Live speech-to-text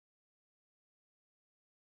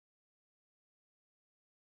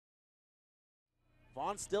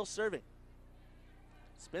Vaughn still serving.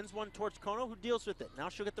 Spins one towards Kono, who deals with it. Now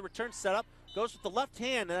she'll get the return set up. Goes with the left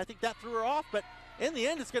hand, and I think that threw her off, but in the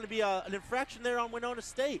end, it's going to be an infraction there on Winona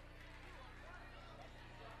State.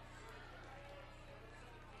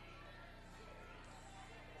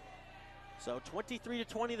 So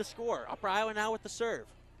 23-20 the score. Upper Iowa now with the serve.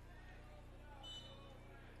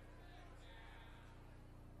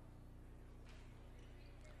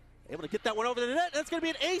 Able to get that one over the net. That's going to be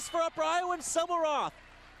an ace for Upper Iowa and Semmelroth.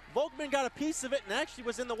 Volkman got a piece of it and actually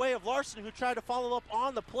was in the way of Larson, who tried to follow up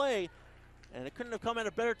on the play, and it couldn't have come at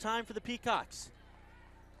a better time for the Peacocks.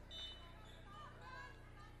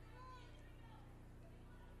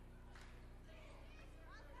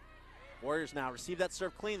 Warriors now receive that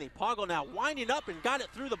serve cleanly. Poggle now winding up and got it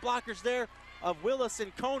through the blockers there of Willis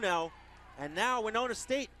and Kono. And now Winona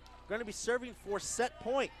State going to be serving for set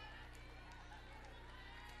point.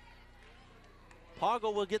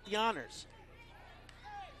 Poggle will get the honors.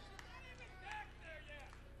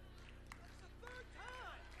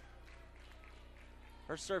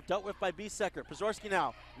 Her serve dealt with by Biesecker. Pazorski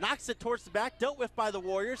now knocks it towards the back, dealt with by the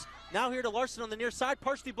Warriors. Now here to Larson on the near side,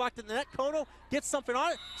 partially blocked in the net. Kono gets something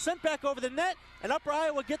on it, sent back over the net, and Upper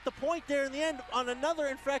Iowa get the point there in the end on another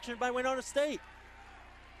infraction by Winona State.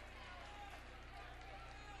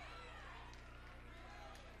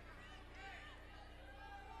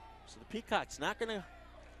 So the Peacocks not going to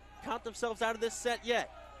count themselves out of this set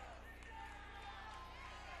yet.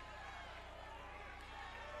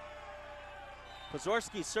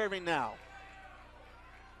 Pazorski serving now.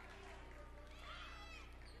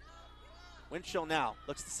 Winchell now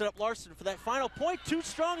looks to set up Larson for that final point. Too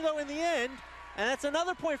strong though in the end, and that's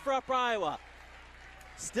another point for Upper Iowa.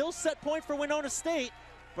 Still set point for Winona State,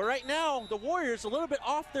 but right now the Warriors a little bit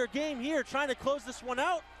off their game here, trying to close this one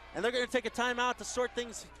out, and they're going to take a timeout to sort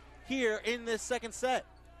things here in this second set.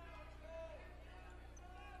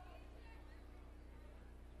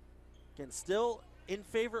 Again, still in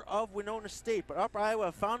favor of Winona State, but Upper Iowa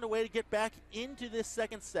have found a way to get back into this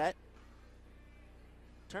second set.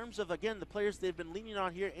 In terms of, again, the players they've been leaning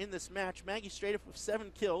on here in this match, Maggie Stradiff with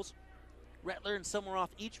 7 kills, Rettler and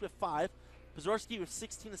Semmelroth each with 5, Pazorski with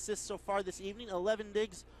 16 assists so far this evening, 11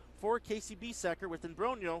 digs for Casey Biesecker, with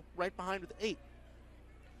Imbronio right behind with 8.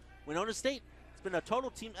 Winona State, it's been a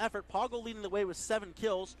total team effort. Poggle leading the way with 7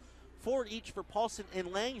 kills, 4 each for Paulson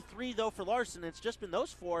and Lang, 3 though for Larson. It's just been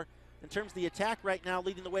those 4 in terms of the attack right now,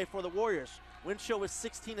 leading the way for the Warriors. Winchell with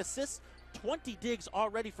 16 assists, 20 digs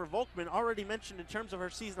already for Volkman. Already mentioned in terms of her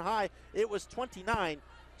season high, it was 29.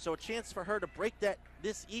 So a chance for her to break that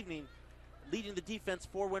this evening, leading the defense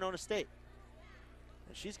for Winona State.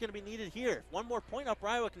 And she's going to be needed here. If one more point, Upper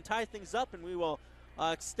Iowa can tie things up, and we will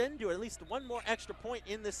extend to at least one more extra point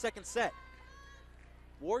in this second set.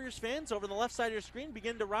 Warriors fans over the left side of your screen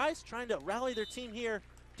begin to rise, trying to rally their team here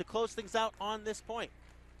to close things out on this point.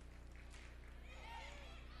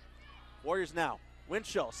 Warriors now.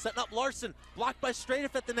 Winchell setting up Larson, blocked by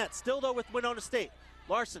Stradiff at the net. Still though with Winona State.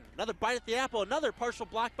 Larson, another bite at the apple, another partial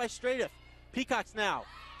block by Stradiff. Peacocks now.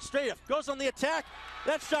 Stradiff goes on the attack.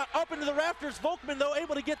 That shot up into the rafters. Volkman though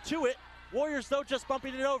able to get to it. Warriors though just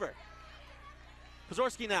bumping it over.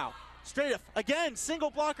 Pazorski now. Stradiff again,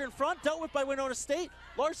 single blocker in front, dealt with by Winona State.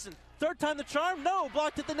 Larson, third time the charm, no,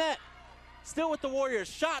 blocked at the net. Still with the Warriors,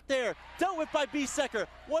 shot there, dealt with by Biesecker.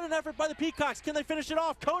 What an effort by the Peacocks, can they finish it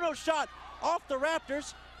off? Kono's shot off the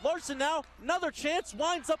Raptors. Larson now, another chance,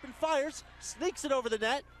 winds up and fires, sneaks it over the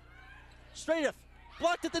net. Stradiff,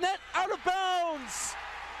 blocked at the net, out of bounds.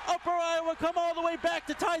 Upper Iowa come all the way back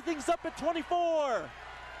to tie things up at 24.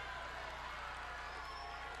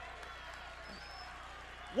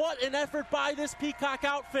 What an effort by this Peacock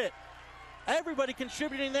outfit. Everybody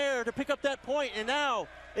contributing there to pick up that point, and now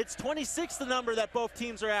it's 26 the number that both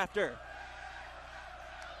teams are after.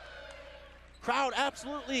 Crowd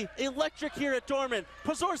absolutely electric here at Dorman.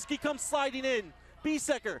 Pazorski comes sliding in.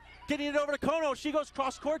 Biesecker getting it over to Kono. She goes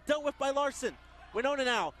cross court, dealt with by Larson. Winona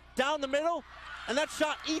now down the middle, and that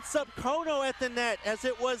shot eats up Kono at the net, as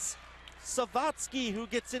it was Savatsky who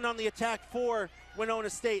gets in on the attack for Winona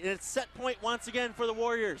State, and it's set point once again for the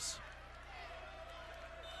Warriors.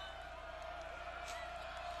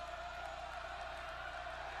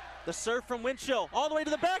 The serve from Winchell, all the way to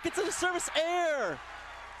the back, it's a service air.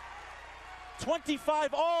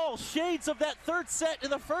 25 all, shades of that third set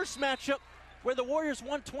in the first matchup where the Warriors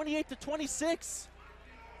won 28-26.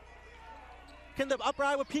 Can the Upper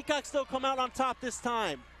Iowa Peacocks still come out on top this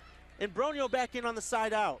time? And Bronio back in on the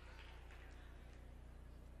side out.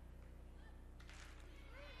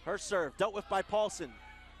 Her serve, dealt with by Paulson.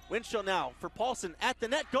 Winchell now for Paulson at the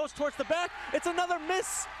net, goes towards the back. It's another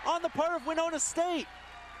miss on the part of Winona State.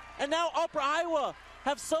 And now Upper Iowa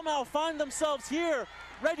have somehow found themselves here,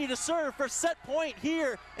 ready to serve for set point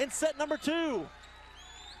here in set number 2.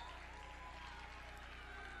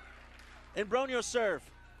 And Bronio serve.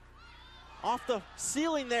 Off the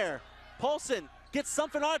ceiling there. Paulson gets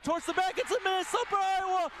something on it towards the back. It's a miss. Upper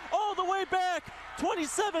Iowa all the way back.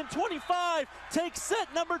 27-25 takes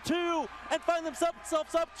set number 2 and find themselves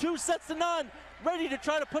up 2-0, ready to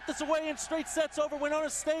try to put this away in straight sets over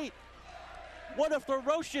Winona State. What a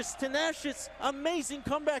ferocious, tenacious, amazing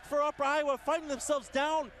comeback for Upper Iowa, finding themselves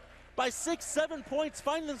down by 6-7 points,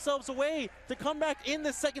 finding themselves a way to come back in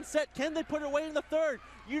the second set. Can they put it away in the third?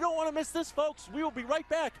 You don't want to miss this, folks. We will be right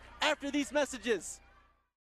back after these messages.